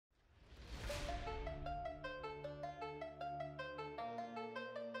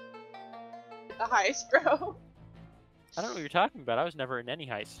the heist, bro. I don't know what you're talking about. I was never in any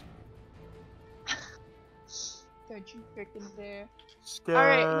heist. Don't you freaking dare. Stop.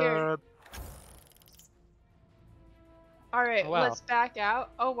 Alright, here. Alright, Oh, wow. let's back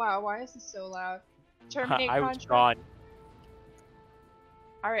out. Oh wow, why is this so loud? Terminate I was contract. gone.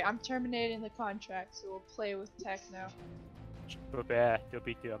 Alright, I'm terminating the contract, so we'll play with Techno.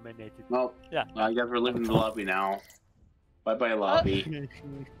 Be terminated. Well, Yeah. I guess we're leaving the lobby now. Bye bye, lobby.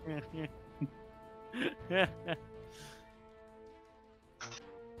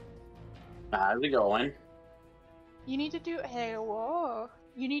 How's it going? You need to do. Hey, whoa.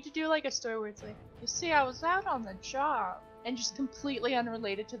 You need to do like a story where it's like, you see, I was out on the job, and just completely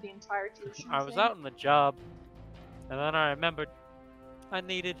unrelated to the entire tuition I was thing. out on the job, and then I remembered I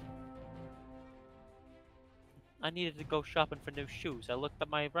needed to go shopping for new shoes. I looked at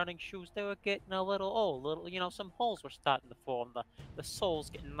my running shoes; they were getting a little old. Some holes were starting to form. The soles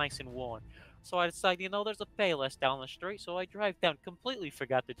getting nice and worn. So I decided, there's a Payless down the street, so I drive down. Completely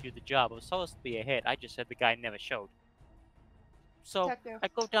forgot to do the job. I was supposed to be ahead. I just said the guy never showed. So Techno. I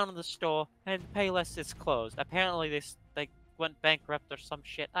go down to the store, and Payless is closed. Apparently they went bankrupt or some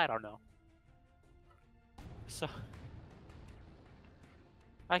shit. I don't know. So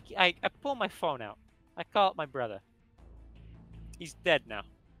I pull my phone out. I call up my brother. He's dead now.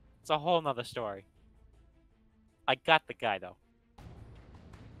 It's a whole nother story. I got the guy though.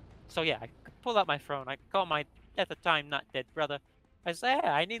 So yeah, I pull out my phone. I call my, at the time, not dead brother. I say, hey,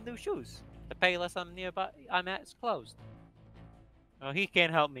 I need new shoes. The Payless I'm at is closed. Well, he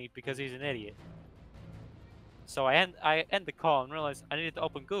can't help me because he's an idiot. So I end the call and realize I needed to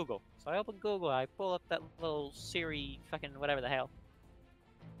open Google. So I open Google. I pull up that little Siri fucking whatever the hell.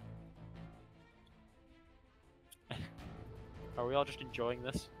 Are we all just enjoying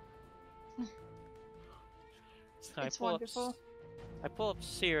this? So It's wonderful. I pull up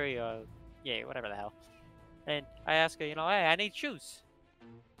Siri, yeah, whatever the hell. And I ask her, hey, I need shoes.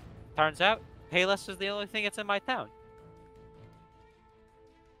 Turns out, Payless is the only thing that's in my town.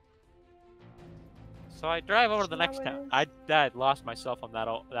 So I drive over to the next town. I lost myself on that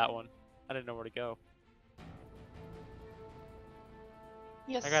one. I didn't know where to go.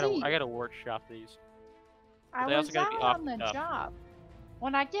 Yes, I gotta workshop these. I They was also gotta be out on the off- job.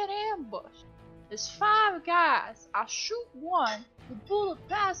 When I get ambushed, there's 5 guys. I shoot one, the bullet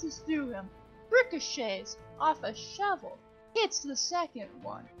passes through him, ricochets off a shovel, hits the second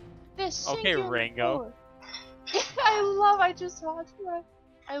one. This Okay, Rango. I just watched that.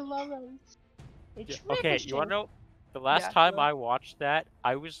 I love that. It's Okay, you wanna know? The last Yeah, time go. I watched that,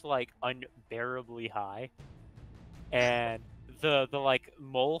 I was like unbearably high, and the like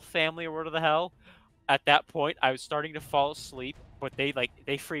mole family or whatever the hell. At that point, I was starting to fall asleep, but they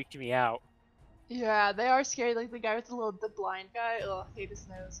freaked me out. Yeah, they are scary. Like the guy with the blind guy. Oh, I hate his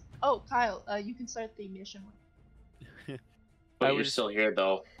nose. Oh, Kyle, you can start the mission. But you're still here,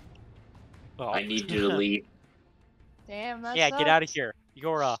 though. Oh. I need you to leave. Damn, that Yeah, sucks. get out of here.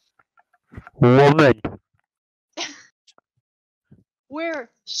 You're a woman. We're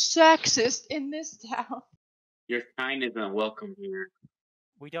sexist in this town. Your kind isn't welcome here.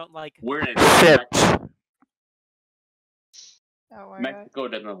 We don't like. We're in Mexico. Oh my god. Mexico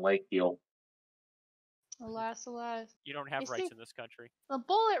doesn't like you. Alas, alas. You don't have You rights see- in this country. The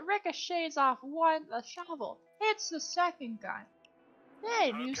bullet ricochets off the shovel, hits the second guy.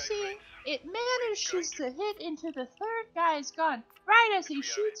 Then, you see, it manages to hit into the third guy's gun right as he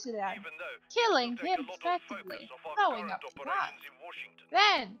shoots it at him, killing him effectively, throwing up the gun.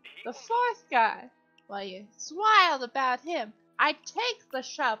 Then, the fourth guy, well, it's wild about him. I take the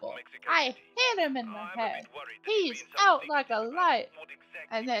shovel, I hit him in the head, he's out like a light.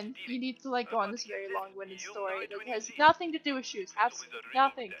 And then you need to go on this very long-winded story that has nothing to do with shoes, absolutely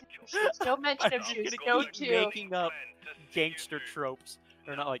nothing to do with shoes. No mention of shoes, no keep to. making up gangster tropes,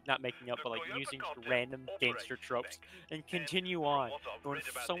 or not making up, but using random gangster tropes, and continue on. When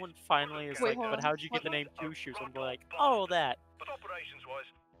someone finally is Wait, like, hold "But on. how did you get the name Two Shoes?" I'm like, "Oh, that."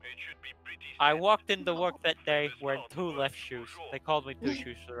 I walked into work that day wearing 2 left shoes. They called me Two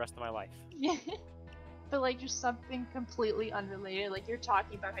Shoes for the rest of my life. Yeah. But just something completely unrelated. You're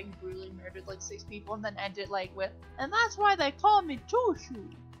talking about how you brutally murdered 6 people and then end it with, and that's why they call me Two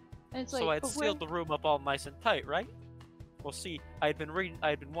Shoes. And it's So I'd sealed the room up all nice and tight, right? Well, see, I'd been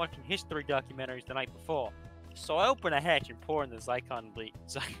watching history documentaries the night before. So I open a hatch and pour in the Zyklon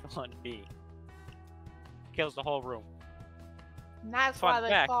B. Kills the whole room. And that's Fun why they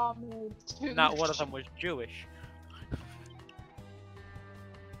fact, call me Two Not one of Shoes. them was Jewish.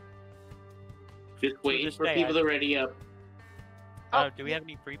 Just wait this for day, people to ready up. Oh, Do we have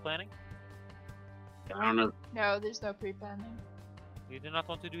any pre-planning? I don't know. No, there's no pre-planning. You do not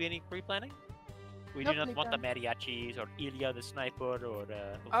want to do any pre-planning? We Nope, do not leave want the them. mariachis or Ilya the sniper or Oh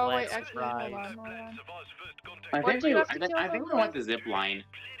Vlad wait, actually, surprise. hold on. I What think do you we, have to kill I think them we want with? the zip line,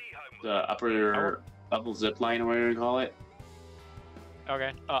 the upper level zip line, or whatever you call it.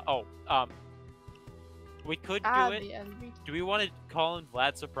 Okay. We could Ah, do it. the enemy. Do we want to call in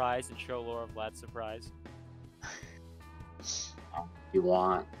Vlad surprise and show Laura Vlad surprise? If you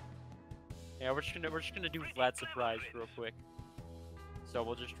want. Yeah, we're just gonna do Vlad surprise real quick. So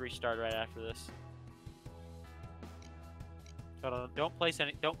we'll just restart right after this. Hold on, don't place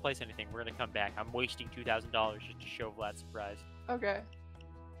anything. We're gonna come back. I'm wasting $2,000 just to show Vlad surprise. Okay.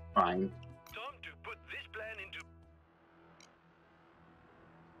 Fine. Time to put this plan into.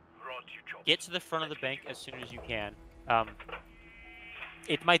 Right, you chop. Get to the front of the bank as soon as you can.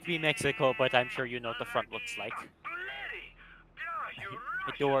 It might be Mexico, but I'm sure you know what the front looks like.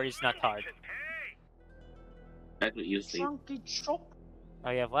 The door is not hard. That's what you see. Chunky chop.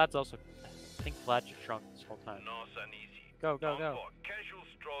 Oh yeah, Vlad's also. I think Vlad just shrunk this whole time. Nice and easy. Go, go, Time go. for a casual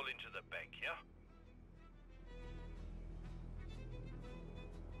stroll into the bank, yeah?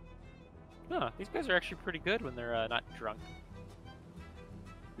 Huh, these guys are actually pretty good when they're not drunk.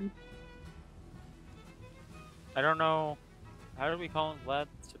 I don't know. How do we call him Vlad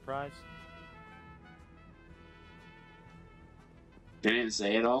surprise? They didn't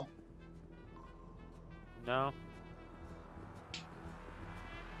say it all. No.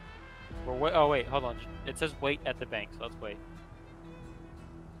 Oh wait, hold on. It says wait at the bank, so let's wait.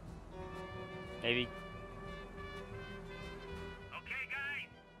 Maybe. Okay,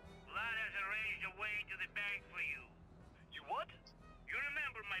 guys. Vlad has arranged a way to the bank for you. You what? You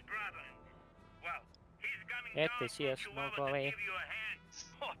remember my brother? Well, he's coming down Este sí from es Chihuahua to Mongolia. give you a hand.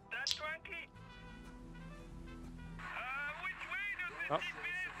 Oh, that cranky? Which way does this Oh.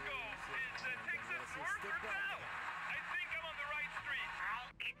 GPS go? Is Texas north or south? I think I'm on the right street.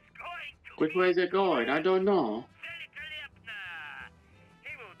 It's going to Which way is it going? I don't know.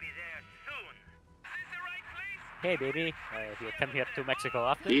 He will be there soon. Is this the right place? Hey baby, do you come here to Mexico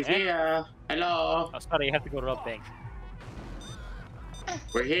often? He's eh? here. Hello. Oh, sorry, you have to go to a bank.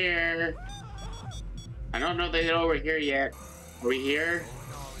 We're here. I don't know that they're over here yet. Are we here?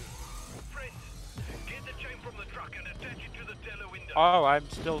 Friends, get the chain from the truck and attach it to the teller window. Oh, I'm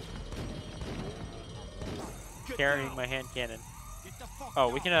still carrying my hand cannon. Oh,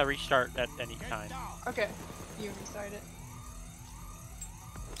 we can restart at any time. Okay. You restart it.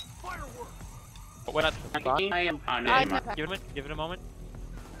 But we're not. I am. Oh, no, I never mind. have- Give it a moment.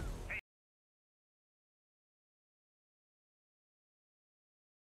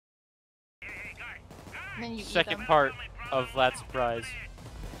 And then you eat Second them. part of Vlad's surprise.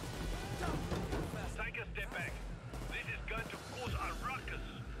 Take a step back. This is going to cause a ruckus.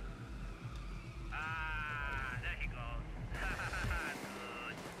 Ah, there he goes.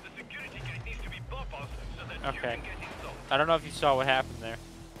 Good. The security gate needs to be bypassed so that you Okay. can get inside. I don't know if you saw what happened there.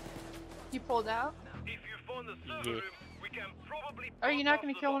 You pulled out? If you find the server Yeah. room, we can probably. Are you not bypass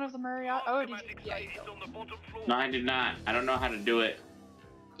gonna the kill one lock. of the Marriott? Oh, did you? Automatic Yeah, say you it's killed. on the bottom floor. No, I did not. I don't know how to do it.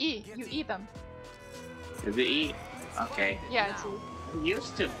 E. You eat them. Is it E? Okay. Yeah, it's E. I'm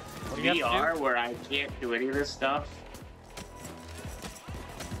used to What do you have to VR where I can't do any of this stuff.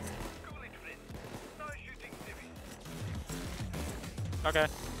 Cool it, friends. No shooting civvies. Okay.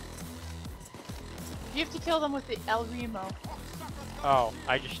 You have to kill them with the El Remo. Oh,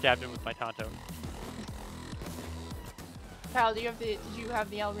 I just stabbed him with my Tonto. Kyle, do you have the? Did you have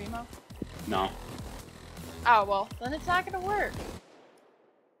the El Remo? No. Oh well, then it's not gonna work.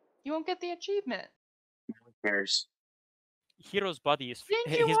 You won't get the achievement. Who cares? Hero's body is.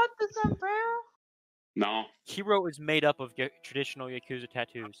 Didn't you His want the sombrero? No. hero is made up of traditional Yakuza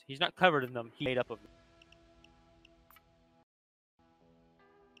tattoos. He's not covered in them. He's made up of them.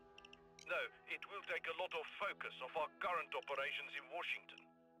 No, it will take a lot of focus of our current operations in Washington.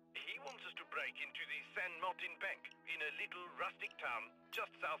 He wants us to break into the San Martin Bank in a little rustic town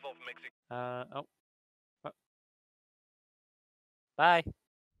just south of Mexico. Oh. Bye.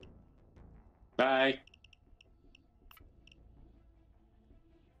 Bye.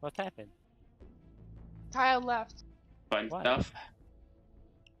 What happened? Kyle left. Fun What? stuff.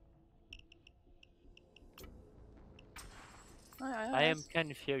 I am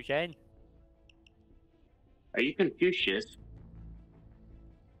confusion. Are you Confucius?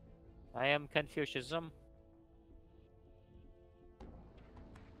 I am Confucianism.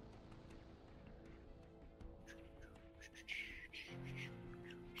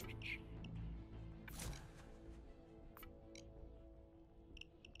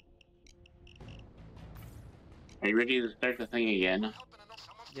 Are you ready to start the thing again?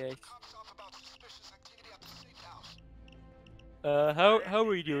 Yes. How are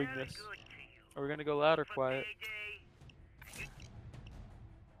we doing this? Good to you. Are we gonna go loud or quiet?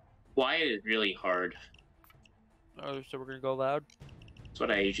 Quiet is really hard. Oh, so we're gonna go loud? That's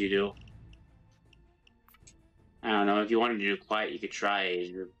what I usually do. I don't know. If you wanted to do quiet, you could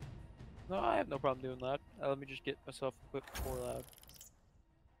try. No, I have no problem doing loud. Let me just get myself equipped for loud.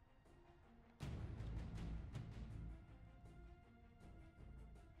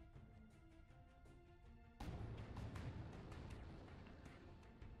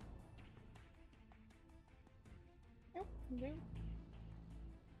 Yep, you do.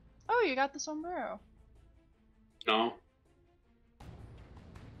 Oh, you got the sombrero. No.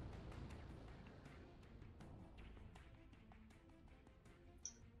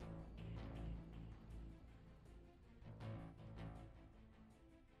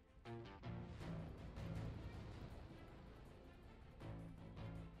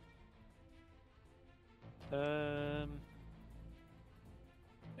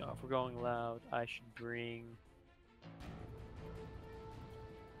 If we're going loud, I should bring.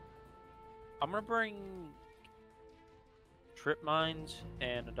 I'm gonna bring trip mines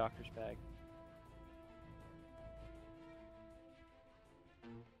and a doctor's bag.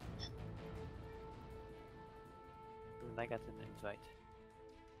 And I got an invite.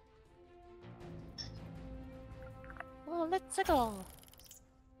 Well, let's go.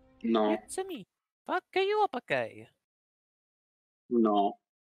 No. It's me. Fuck you up, okay? No.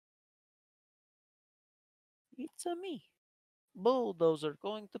 It's me. Bulldozer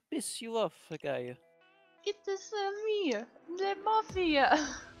going to piss you off, okay? It is me, the mafia.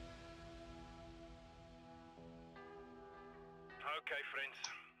 Okay, friends.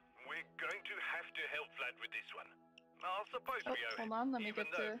 We're going to have to help Vlad with this one. I suppose Oh, we owe hold him, on, let me even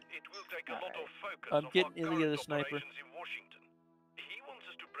get though to. it will take a lot of focus I'm of getting our Ilya current the sniper. operations in Washington. He wants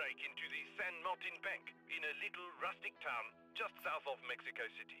us to break into the San Martin Bank in a little rustic town just south of Mexico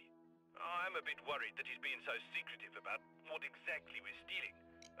City. I'm a bit worried that he's being so secretive about what exactly we're stealing.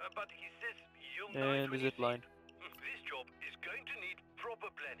 But he says you'll know it And when the you zip see line. it. This job is going to need proper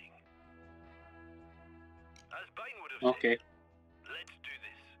planning. As Bane would have Okay. said, let's do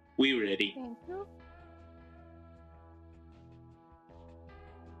this. We ready. Thank you.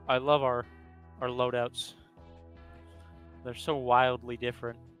 I love our loadouts. They're so wildly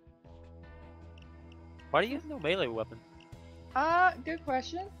different. Why do you have no melee weapon? Good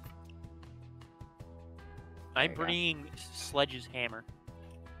question. I'm you go. bringing Sledge's hammer.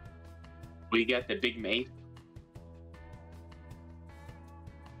 We got the big mate.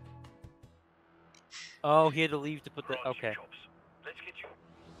 Oh, he had to leave to put the. Right, you Okay, chops. Let's get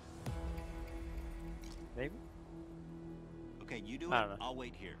you. maybe. Okay, you do I it. don't know. I'll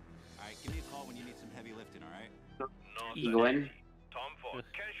wait here. All right, give me a call when you need some heavy lifting. All right. Not You that go in? easy. Time for a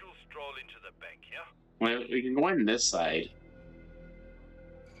casual stroll into the bank, yeah? Well, we can go in this side.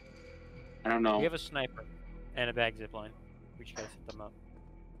 I don't know. We have a sniper and a bag zip line. We just gotta set them up.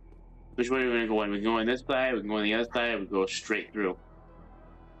 Which way are we gonna go in? We can go on this side, we can go on the other side, we go straight through.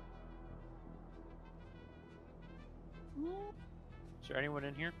 Is there anyone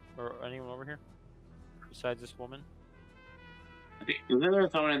in here or anyone over here besides this woman? Isn't there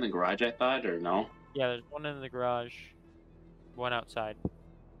someone in the garage, I thought, or no? Yeah, there's one in the garage, one outside.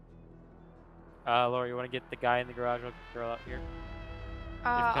 Laura, you want to get the guy in the garage? I'll get the girl out here.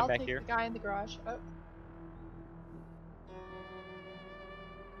 come I'll back take here. the guy in the garage. Oh. Am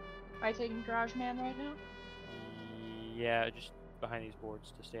I taking garage man right now? Yeah, just behind these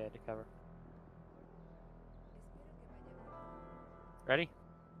boards to stay out of cover. Ready?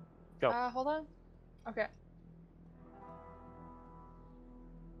 Go. Hold on. Okay.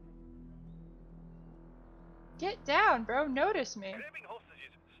 Get down, bro. Notice me. Grabbing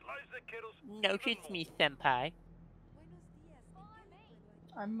hostages, slice the kettles. Notice me, senpai.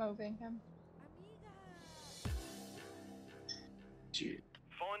 I'm moving him. Dude.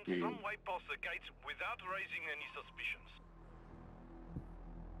 Find some way past the gates without raising any suspicions.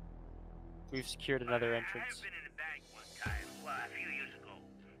 We've secured another I entrance. have been in the bank one time, a few years ago.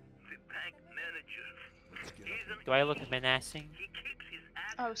 The bank manager. He's an Do I look menacing? He keeps his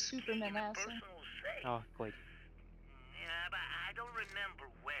Oh, absence super in a menacing. personal safe. Oh, wait. Yeah, but I don't remember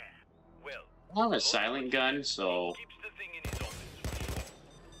where. Well, I have a silent gun, so he keeps the thing in his office.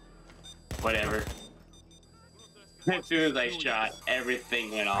 whatever. As soon as I shot,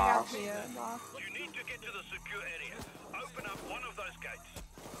 everything went I got off. the lock. You need to get to the secure area. Open up one of those gates.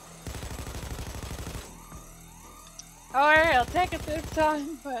 Alright, I'll take it this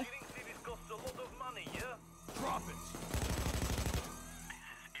time, but Getting cities costs a lot of money, yeah? Drop it.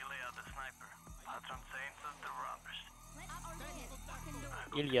 This is Ilya the sniper. Patron saints of the robbers.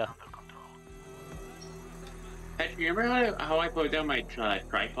 Ilya. Under control. Hey, you remember how I put down my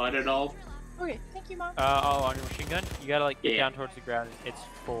tripod at all? Okay, thank you, Mom. Oh, on your machine gun? You gotta like get Yeah. down towards the ground. It's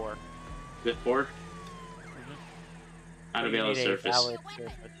 4. Is it 4? Not But a you valid need a surface. valid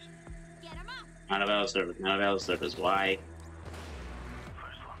surface. Not a valid surface. Not a valid surface. Why?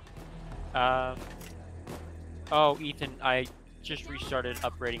 Oh, Ethan, I just restarted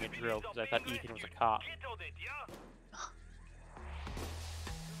upgrading a drill because I thought Ethan was a cop. Get on it, yeah?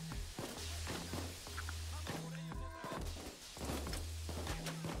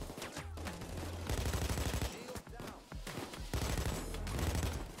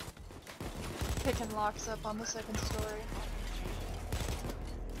 Picking locks up on the second story.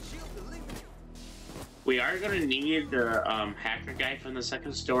 We are gonna need the hacker guy from the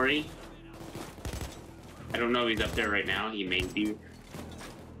second story. I don't know if he's up there right now. He may be.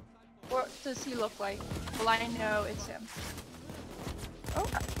 What does he look like? Well, I know it's him. Oh,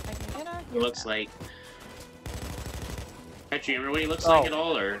 I can get a. It looks like. Actually, remember what he looks like at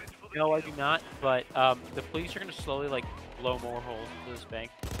all, or? No, I do not. But the police are gonna slowly like blow more holes into this bank.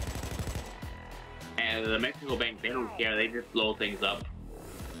 And the Mexico Bank, they don't care. They just blow things up.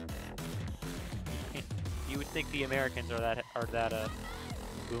 You would think the Americans are that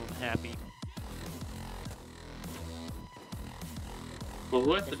boom happy. Well,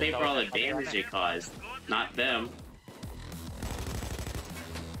 who has to pay for all the damage they caused? Not them.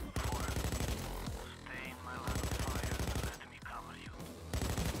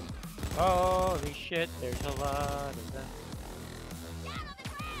 Holy shit, there's a lot of them.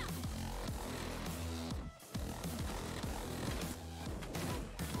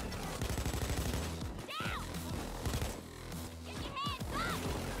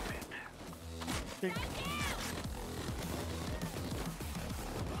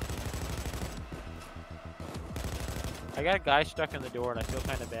 I got a guy stuck in the door and I feel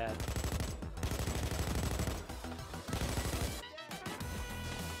kind of bad.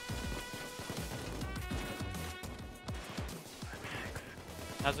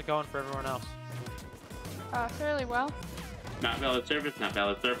 How's it going for everyone else? Fairly well. Not valid surface, not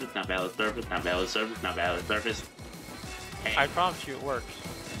valid surface, not valid surface, not valid surface, not valid surface. Hey, I promise you it works.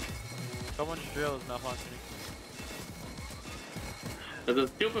 Someone's drill is not functioning. so the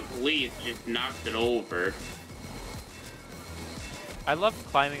stupid police just knocked it over. I love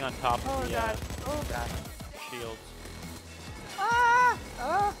climbing on top Oh of the god. Oh god. shields. Ah!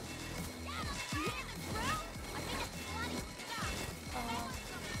 Oh.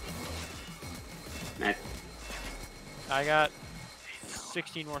 That, I got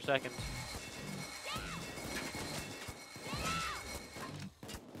 16 more seconds.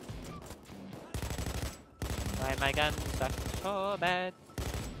 Why my gun sucks so bad?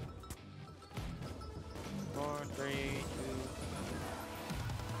 4, 3, 2.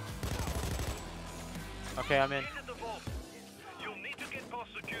 Okay, I'm in. Get at the vault. You'll need to get past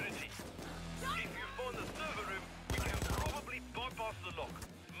security. If you find the server room, we can probably bypass the lock.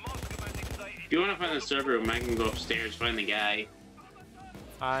 My schematics say if you want to find the server room, I can go upstairs, find the guy.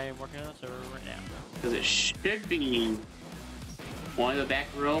 I am working on the server right now. Because it should be one of the back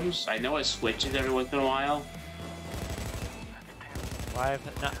rooms. I know it switches every once in a while. Well,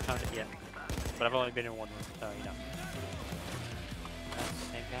 I've not found it yet, but I've only been in one room, so you know. That's the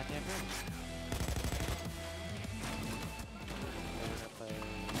same goddamn room. We're gonna play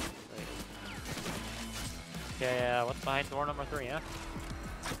later. Okay, what's behind door number 3, huh?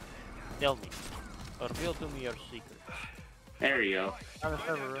 Tell me. Or reveal to me your secret. There you go. I'm in the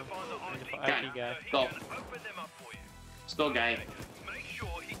server room. Guy. IT guy. Go. open them up for you. Let's go, guy. Make sure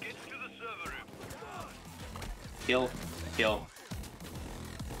he gets to the server room. Kill. Kill.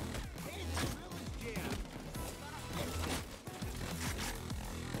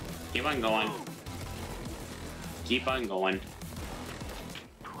 Keep on going. Keep on going.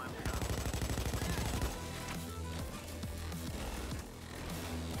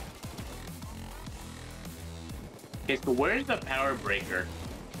 Okay, so where's the power breaker?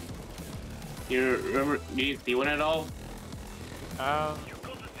 You remember? Do you see one at all?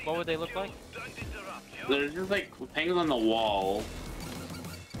 What would they look like? There's just like things on the wall,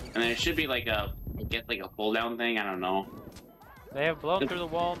 and there should be like a, I guess like a pull down thing. I don't know. They have blown through the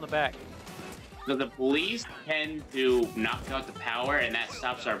wall in the back. So the police tend to knock out the power, and that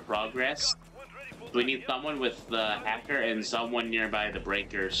stops our progress. We need someone with the hacker and someone nearby the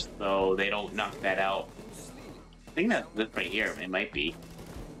breakers, so they don't knock that out. I think that's this right here. It might be.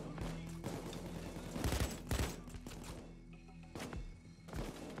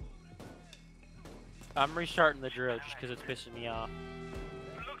 I'm restarting the drill just because it's pissing me off.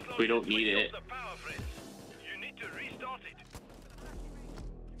 We don't need it. You need to restart it.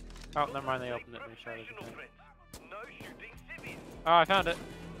 Oh, never mind. They opened it and restarted it. Operational threats. No shooting civvies. Oh, I found it.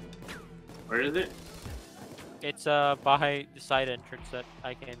 Where is it? It's by the side entrance that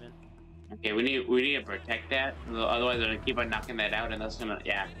I came in. Okay, we need to protect that. Otherwise, they're gonna keep on knocking that out, and that's gonna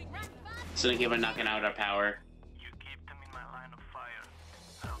it's gonna keep on knocking out our power. You keep them in my line of fire.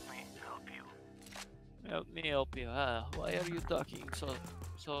 Help me help you. Help me help you. Why are you talking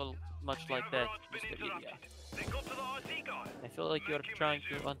so much like that, Mr. Idiot? They got to the IT guy. I feel like you're trying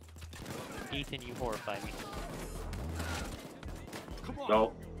to Ethan, you horrify me.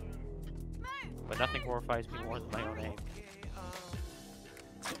 Go. But nothing horrifies me more than my own aim.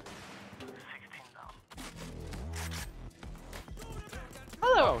 16 down.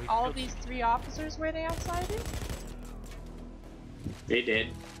 Hello, Oh, all of these 3 officers waiting outside you? They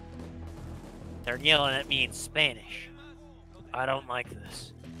did. They're yelling at me in Spanish. I don't like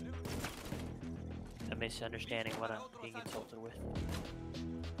this. I'm misunderstanding what I'm being insulted with.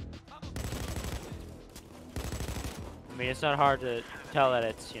 I mean, it's not hard to tell that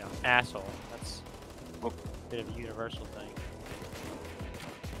it's, you know, asshole. That's a bit of a universal thing.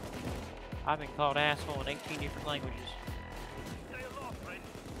 I've been called asshole in 18 different languages. Stay aloft, friend.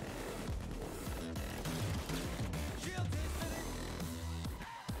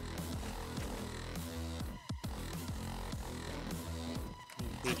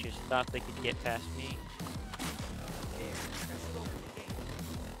 These bitches thought they could get past me.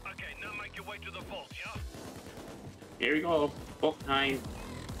 Okay, now make your way to the vault, yeah? Here we go. Book time.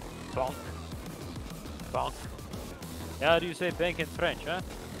 Bonk. Bonk. How do you say bank in French, huh?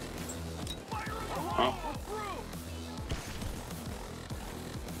 Oh,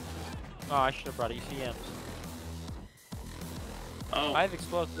 Oh, I should have brought ECMs. oh. I have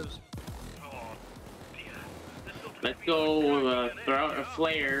explosives. Oh, dear. This looks Let's like go throw out our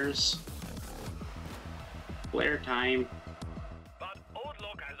flares. Flare time. But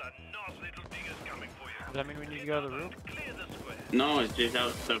Oldlock has a nice little diggers coming for you. Does that mean we need to go to the roof? Clear the square. No, it's just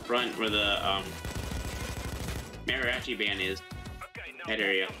out the front where the mariachi band is. Okay, now That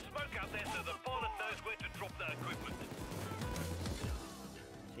area. put some smoke out there so the pilot knows where to drop the equipment.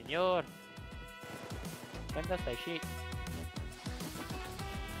 Señor. Send us that shit.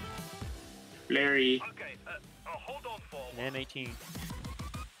 Flary. Okay, hold on for An M18. File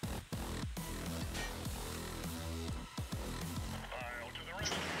to the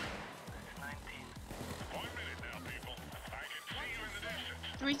roof. 19. 1 minute now, people. I can see you in the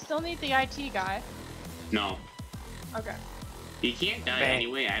distance. Do we still need the IT guy? No. Okay. He can't die Bang.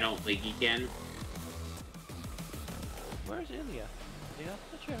 anyway. I don't think he can. Where's Ilya? Is he at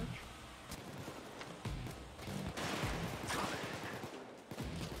the church?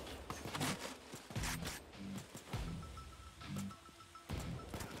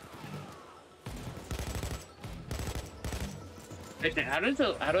 Listen, how do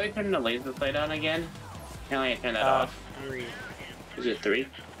I turn the laser sight on again? Apparently I turn that off. 3. Is it 3?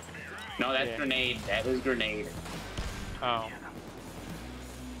 No, that's Yeah. grenade. That is grenade. Oh.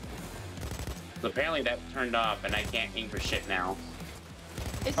 So apparently that's turned off and I can't aim for shit now.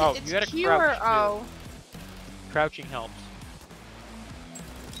 Is Oh, it, you gotta it's Q or crouch, too. O? Crouching helps.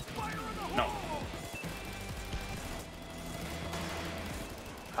 No.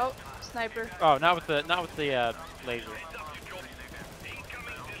 Oh, sniper. Oh, not with the laser. Incoming delivery.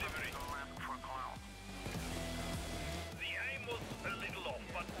 The aim was a little off,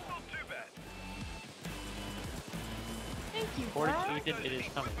 but not too bad. Thank you, According to Brad. Ethan, it is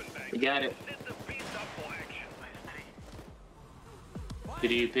coming. We got it. Set the beast up for action.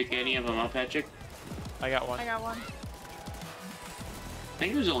 Did you pick any of them up, Patrick? I got one. I got one. I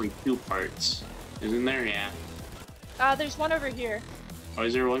think there's only 2 parts. Isn't there? Yeah. There's one over here. Oh,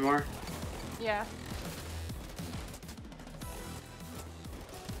 is there one more? Yeah.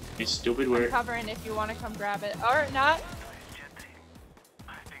 You stupid I'm word. covering if you want to come grab it. Or not.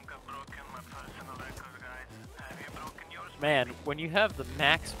 I think I've broken my personal record, guys. Have you broken yours? Man, when you have the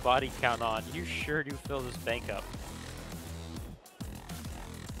max body count on, you sure do fill this bank up.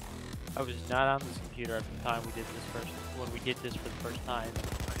 I was not on this computer at the time we did this when we did this for the first time.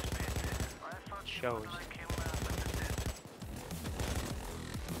 It shows.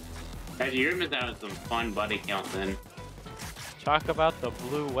 Hey, you're missing out on some fun buddy count then. Talk about the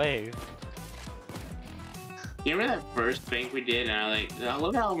blue wave. You remember that first bank we did, and I was like, oh,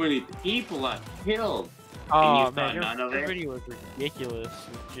 look how many people I killed. Oh you man, thought none of your it? video was ridiculous.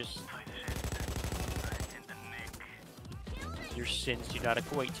 It just your sins do not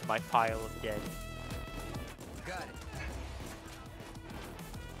equate to my pile of dead. Got it.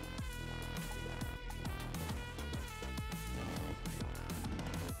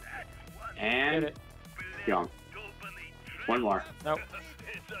 Get And it. jump. One more. Nope.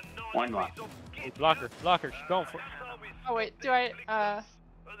 One more. Hey, blocker, she's going for it. Oh wait, do I?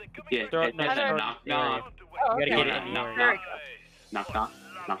 Yeah, Throw it it says in the knock area. knock. Oh, You okay. gotta get it in the Knock, area. There we knock. go. Knock knock.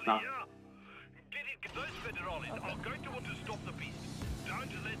 Knock knock. Those federales are going to want to stop the beast. Don't let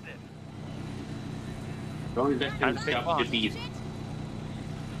them. Don't let them Time to pick stop lock. the beast.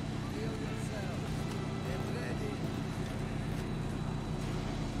 Feel yourself. Get ready.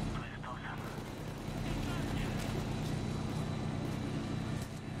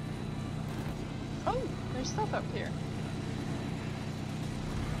 Oh, there's stuff up here.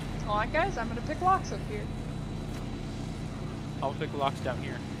 Alright guys, I'm gonna pick locks up here. I'll pick locks down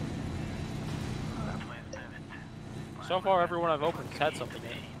here. So far, everyone I've opened has had something in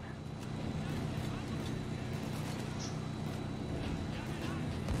it.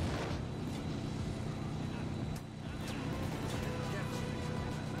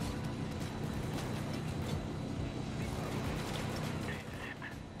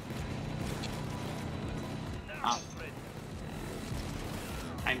 Ah.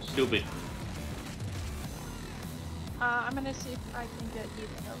 I'm stupid. I'm gonna see if I can get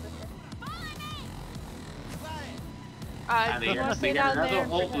Ethan over here. Do you wanna They stay got down there? another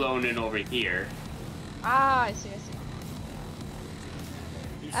and hole pick up- blown in over here. Ah, I see, I see.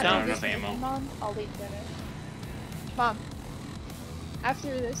 You After Not sound this enough ammo. meeting, Mom, I'll eat dinner. Mom,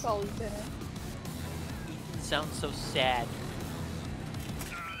 after this, I'll eat dinner. sounds so sad.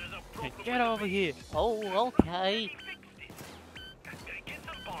 Get over here. Oh, okay.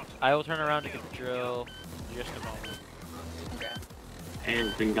 I will turn around to get the drill in just a moment. Okay. And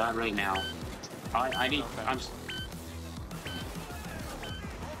it's been gone right now. I need. Okay.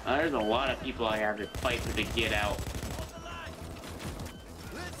 There's a lot of people I have to fight for to get out.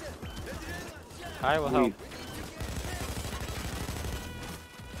 I will help.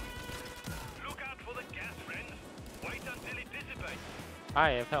 Look out for the gas, friends. Wait until it dissipates. I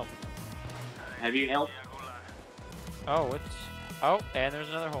have help. Have you helped? Oh, it's... Oh, and there's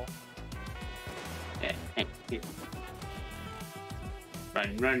another hole.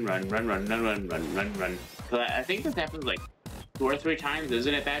 Run, run, run, run, run, run, run, run, run, run. So I think this happens like 2 or 3 times,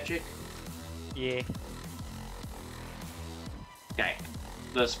 isn't it, Patrick? Yeah. Okay.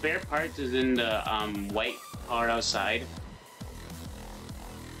 The spare parts is in the white car outside.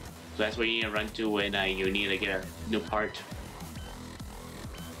 So that's where you need to run to when you need to get a new part.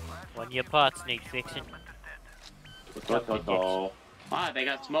 When your parts need fixing. Ah, they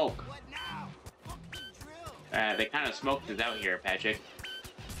got smoke. They kind of smoked us out here, Patrick.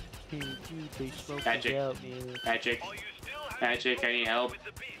 Patrick. Patrick. Patrick, I need help.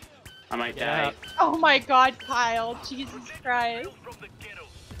 I might Yeah. die. Oh my god, Kyle. Jesus Christ.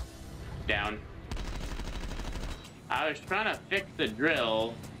 Down. I was trying to fix the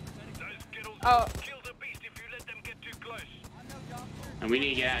drill, Oh, and we need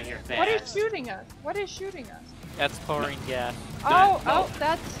to get out of here fast. what is shooting us? What is shooting us? That's chlorine gas. Oh, no. oh,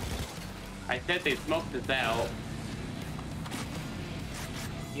 that's... I said they smoked us out.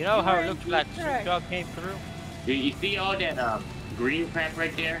 You know You how are it looks like indeed the correct. dog came through? You see all that green crap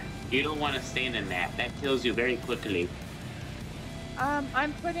right there? You don't want to stand in that. That kills you very quickly.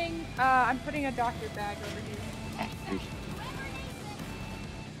 I'm putting a doctor bag over here.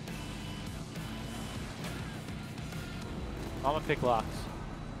 I'm gonna pick locks.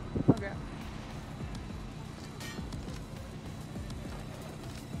 Okay.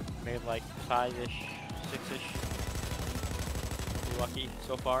 Made like 5-ish, 6-ish. Lucky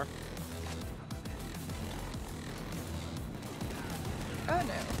so far. Oh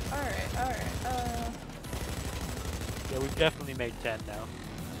no. Alright. Yeah, we've definitely made 10 now.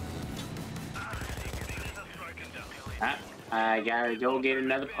 I gotta go get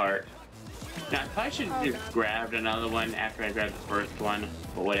another part. Now, I probably should have just grabbed another one after I grabbed the first one,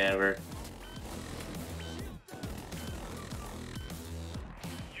 but whatever.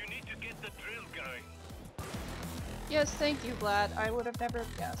 You need to get the drill going. Yes, thank you, Vlad. I would have never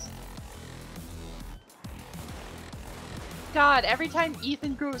guessed. God, every time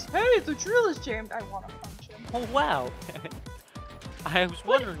Ethan goes, hey, the drill is jammed, I want to punch him. Oh wow! I was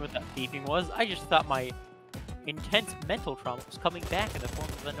wondering what that beeping was. I just thought my intense mental trauma was coming back in the form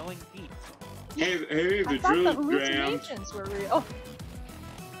of annoying beeps. Hey, I the thought the drill is jammed. hallucinations were real.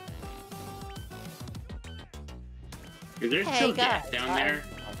 Is there Hey, still gas guys, down there?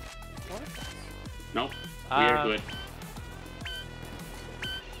 What? Nope. We are good.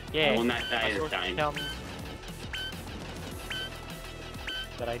 Yeah. I will not die my this sources time. tell me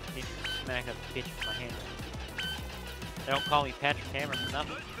that I need to smack a bitch with my hand. They don't call me Patrick Hammer for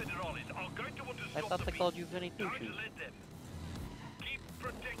nothing. Those federales are going to want to I stop thought the they beast. called you Vinny Two Don't Shoes. let them. Keep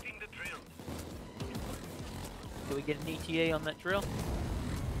protecting the drill. Can we get an ETA on that drill?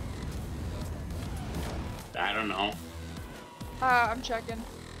 I don't know. I'm checking.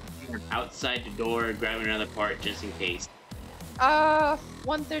 outside the door, grabbing another part just in case.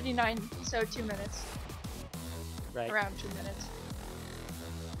 1:39, so 2 minutes. Right. Around 2 minutes.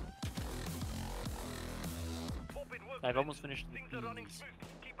 I've almost finished the Things are running beans. smooth.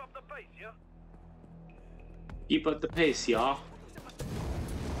 Keep up the pace, yeah? Keep up the pace, y'all.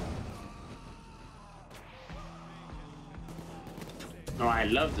 Oh, I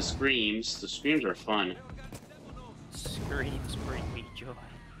love the screams. The screams are fun. Screams bring me joy.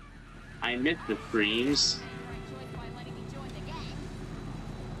 I miss the screams.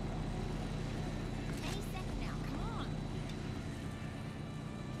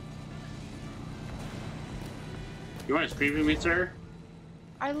 You want to scream with me, sir?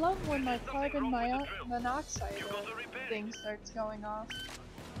 I love when my carbon monoxide thing starts going off.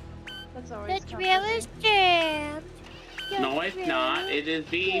 That's always The drill is jammed. No, it's not. It is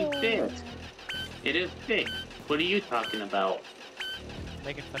being fixed. It is fixed. What are you talking about?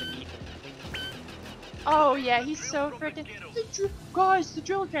 Making fun of Ethan. Oh yeah, he's so freaking. Guys, the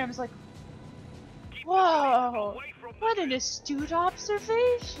drill cam is like. Whoa! What an astute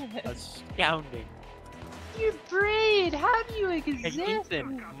observation! Astounding. You breed. How do you Hey exist?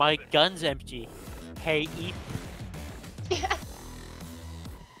 Ethan, my gun's empty. Hey Ethan. Yeah.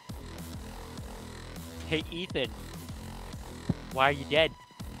 Hey Ethan. Why are you dead?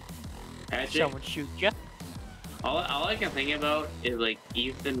 Actually, Someone shoot you? all I can think about is like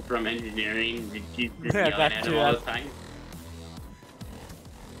Ethan from engineering. Just Yeah, yelling that at too, him all the that's- time.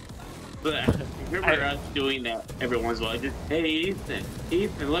 But remember us doing that every once in a while. Just, hey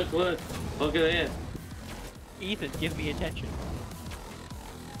Ethan, look at this. Ethan, give me attention.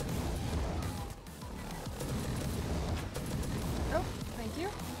 Oh, thank you.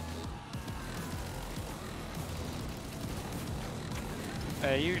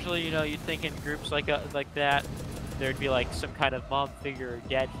 Usually, you know, you'd think in groups like that, there'd be like some kind of mom figure or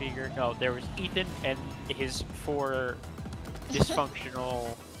dad figure. No, there was Ethan and his 4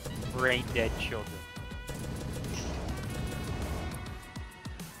 dysfunctional, brain-dead children.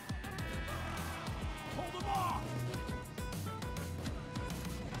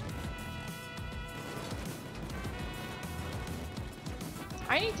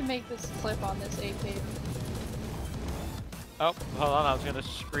 I need to make this clip on this AK. Oh, hold on, I was gonna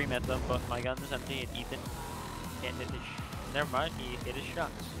scream at them, but my gun is empty and Ethan can't hit his never mind, he hit his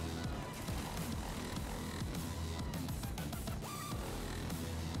shots.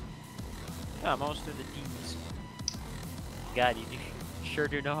 Yeah, I'm almost through the D's. God, you sure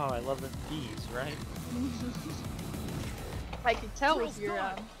do know how I love them D's, right? I can tell with your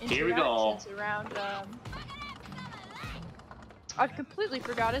Here we go. interactions around I completely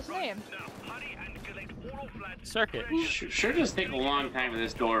forgot his name. Now, hurry and collect all of Vlad's Circuit. Sure does take a long time for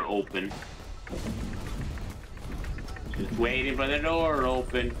this door to open. Just waiting for the door to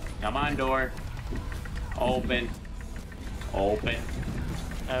open. Come on, door. Open. Open.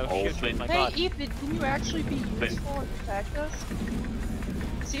 Oh, shoot, Open. my Hey god. Ethan, can you actually be useful and protect us?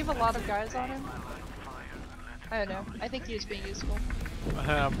 Does he have a lot of guys on him? I don't know. I think he was being useful.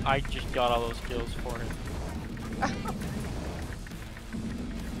 I just got all those kills for him.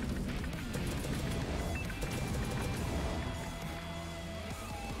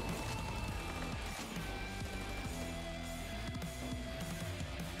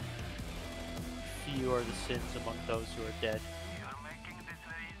 Few are the sins among those who are dead.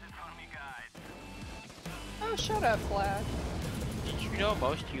 Oh, shut up, Black. Did you know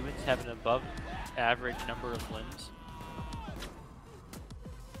most humans have an above average number of limbs?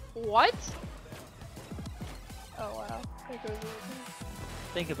 What? Oh wow. There goes everything.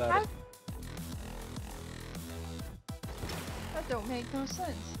 Think about it. That don't make no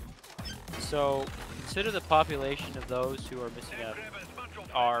sense. So, consider the population of those who are missing an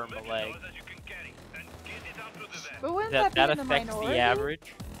arm, a leg. But wouldn't That that be in the affects minority? the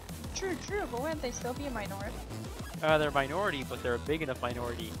average. True, but wouldn't they still be a minority? They're a minority, but they're a big enough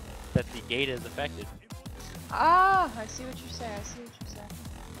minority that the data is affected. Ah, I see what you're saying.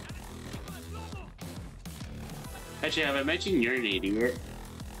 Actually, have I mentioned you're an idiot?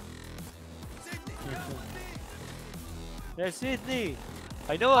 Yeah, Sydney!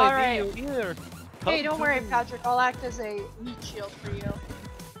 I know All I right. made you either. Hey, don't worry, Patrick. I'll act as a meat shield for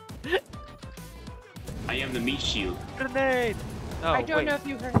you. I am the meat shield. Grenade! Oh, I don't wait. know if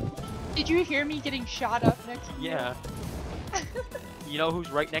you heard. Did you hear me getting shot up next to you? Yeah. You know who's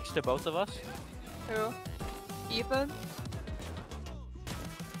right next to both of us? Who? Ethan?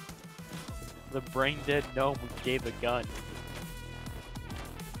 The brain dead gnome who gave the gun.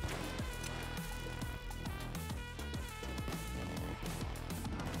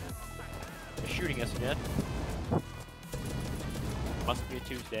 They're shooting us again. Must be a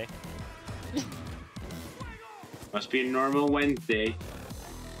Tuesday. Must be a normal Wednesday.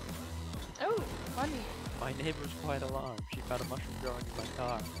 Oh, funny. My neighbor's quite alarmed. She found a mushroom growing in my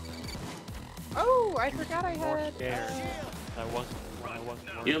car. Oh, I forgot I More had. scared. I wasn't. When I wasn't.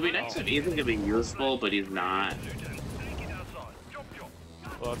 You know, it'd be nice if Ethan could be useful, but he's not.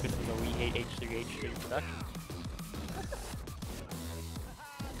 Welcome to the We Hate H3H3 production.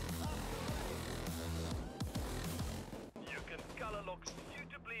 You can color lock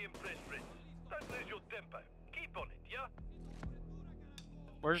suitably impressed friends. Don't lose your tempo. Keep on it, yeah?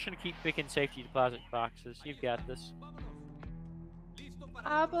 We're just gonna keep picking safety deposit boxes. You've got this.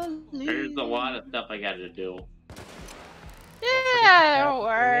 I believe. There's a lot of stuff I gotta do. Yeah, don't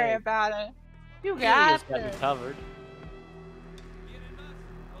worry about it. You got got you it. covered.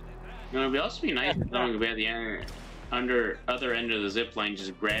 You know, it'd also be nice if someone could be at the other end of the zip line,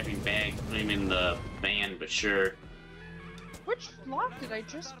 just grabbing bags, putting them in the van. But sure. Which lock did I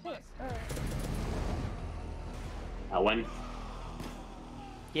just pick? Alright. That one.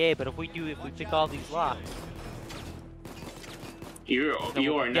 Yeah, but if we pick all these locks, You are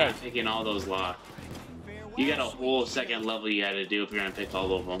okay. not picking all those locks. You got a whole second level you gotta do if you're gonna pick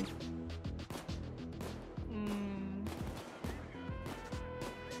all of them.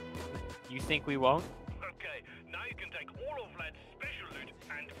 you think we won't? Okay, now you can take all of Vlad's special loot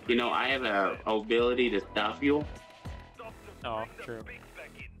and You know, I have a ability to stop you. stop to Oh, bring the true. pigs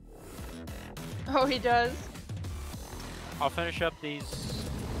back in. Oh, he does. I'll finish up these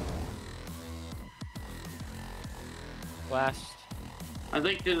last. I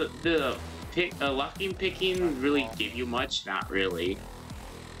think the locking picking really give you much? Not really.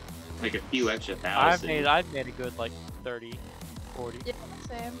 Like a few extra thousand. I've made a good like 30, 40. Yeah,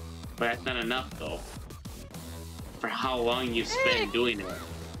 same. But that's not enough though. For how long you spend doing it.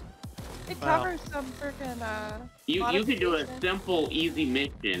 It Wow. covers some freaking You can do a modification. simple, easy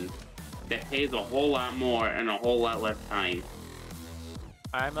mission that pays a whole lot more and a whole lot less time.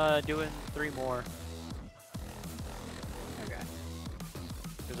 I'm doing 3 more Okay.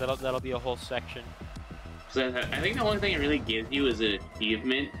 because that'll be a whole section. So I think the only thing it really gives you is an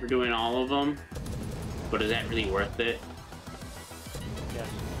achievement for doing all of them. But is that really worth it? Yes.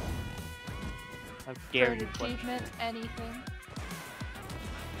 How For dare an you question. achievement, anything.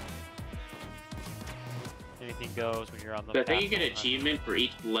 Anything goes when you're on the So I think you path get an of- achievement for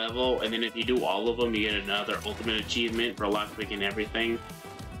each level, and then if you do all of them, you get another ultimate achievement for lockpicking everything.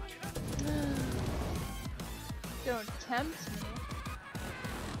 Don't tempt me.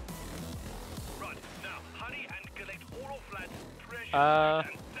 Right, now hurry and collect all of Vlad's precious Uh,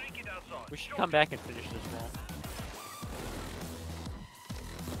 loot and take it outside. We should come back and finish this wall.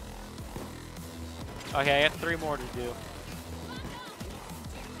 Okay, I got 3 more to do.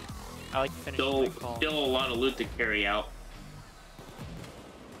 I like to finish Still, the big call. still a lot of loot to carry out.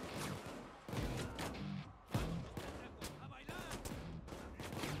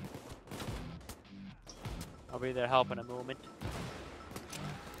 I'll be there helping a moment.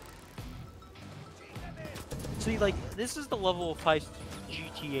 See, like, this is the level of heist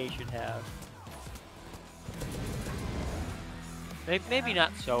GTA should have. Maybe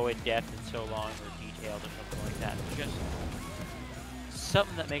not so in-depth and so long or detailed or something like that. It's just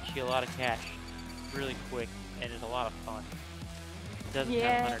something that makes you a lot of cash really quick and is a lot of fun. It doesn't Yeah.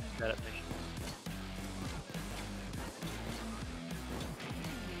 have 100 setup missions.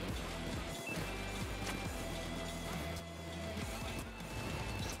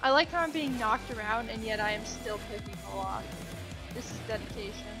 I like how I'm being knocked around and yet I am still picking a lock. This is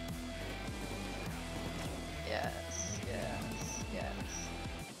dedication. Yes, yes, yes.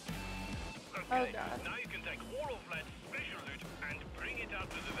 Oh Okay, god. now you can take all of Vlad's special loot and bring it out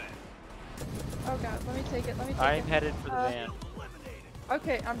to the van. Oh god, let me take it, let me take I'm it. headed for the van.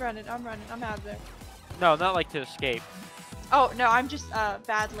 Okay, I'm running, I'm out of there. No, not like to escape. Oh, no, I'm just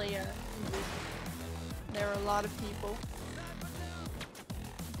badly injured. There are a lot of people.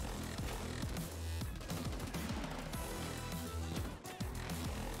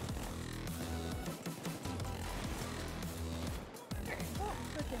 Oh,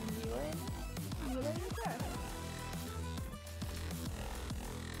 frickin' Mulan is there.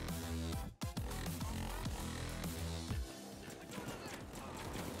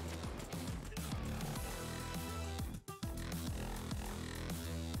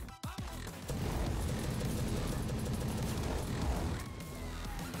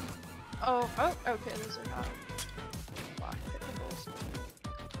 Oh, okay, those are not lock pickables.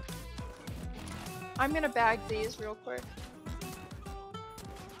 I'm gonna bag these real quick.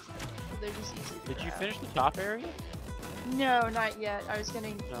 They're just easy to Did you grab. finish the top area? No, not yet. I was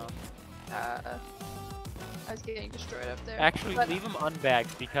getting, No. I was getting destroyed up there. Actually, But leave them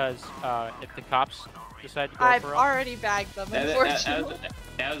unbagged because if the cops decide to go I've for 'em- already bagged them, unfortunately.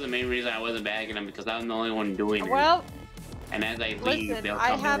 That was the main reason I wasn't bagging them because I'm the only one doing it. Well, And as I leave, listen, they'll I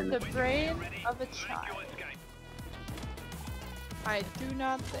come have in. the brain of a child. I do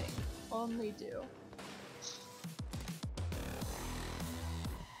not think, only do.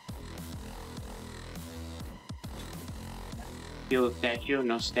 Kill a statue,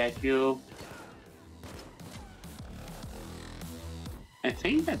 no statue. I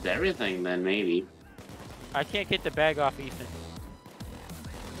think that's everything then, maybe. I can't get the bag off Ethan.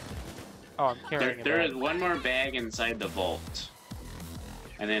 Oh, I'm carrying it. There is one more bag inside the vault.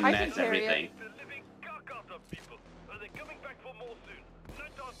 And then I can that's carry it. everything. The living carcass of people. Are they coming back for more soon? No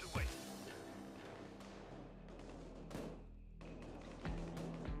time to wait.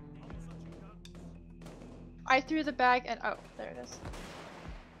 I threw the bag and oh, there it is.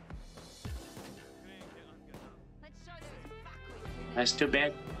 Last two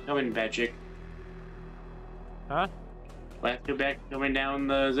back coming, Patrick. Huh? Last two back coming down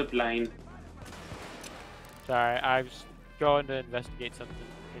the zip line. Sorry, I was going to investigate something.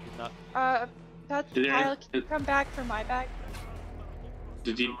 I did not. Kyle, can you come back for my bag?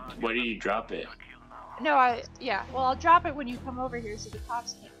 Where did you drop it? No, yeah, well, I'll drop it when you come over here so the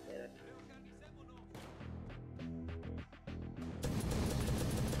cops can't get it.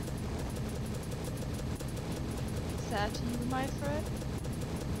 Is that you, my friend?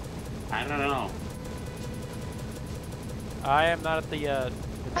 I don't know. I am not at the man.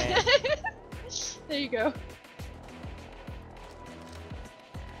 There you go. A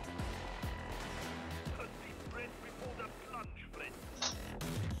deep breath before the plunge, friend.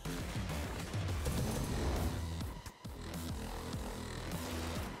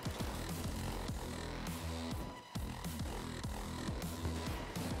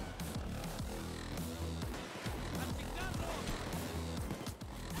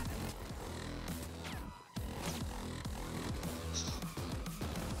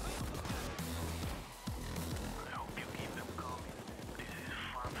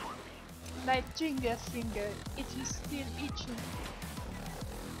 My finger, it is still itching.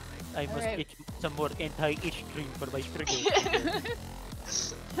 I must Alright. get some more anti-itch cream for my triggers.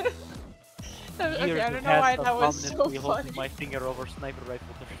 Okay, I don't know why that was so funny. holding my finger over sniper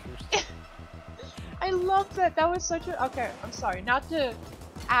rifle triggers. I love that. That was such a. Okay, I'm sorry. Not to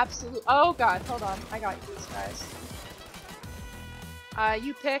absolute. Oh god, hold on. I got these guys.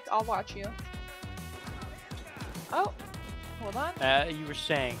 You pick. I'll watch you. Oh, hold on. You were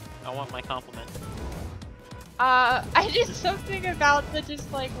saying, I want my compliment. I did something about the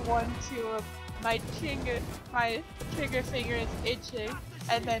just like 1-2 of my trigger finger is itching,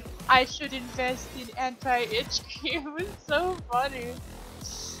 and then I should invest in anti-itch cream. It was so funny.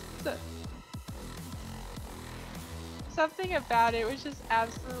 Something about it was just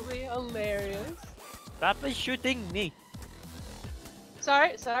absolutely hilarious. Stop shooting me!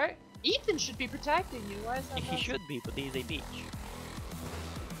 Sorry. Ethan should be protecting you. Why is that? He not- should be, but he's a bitch.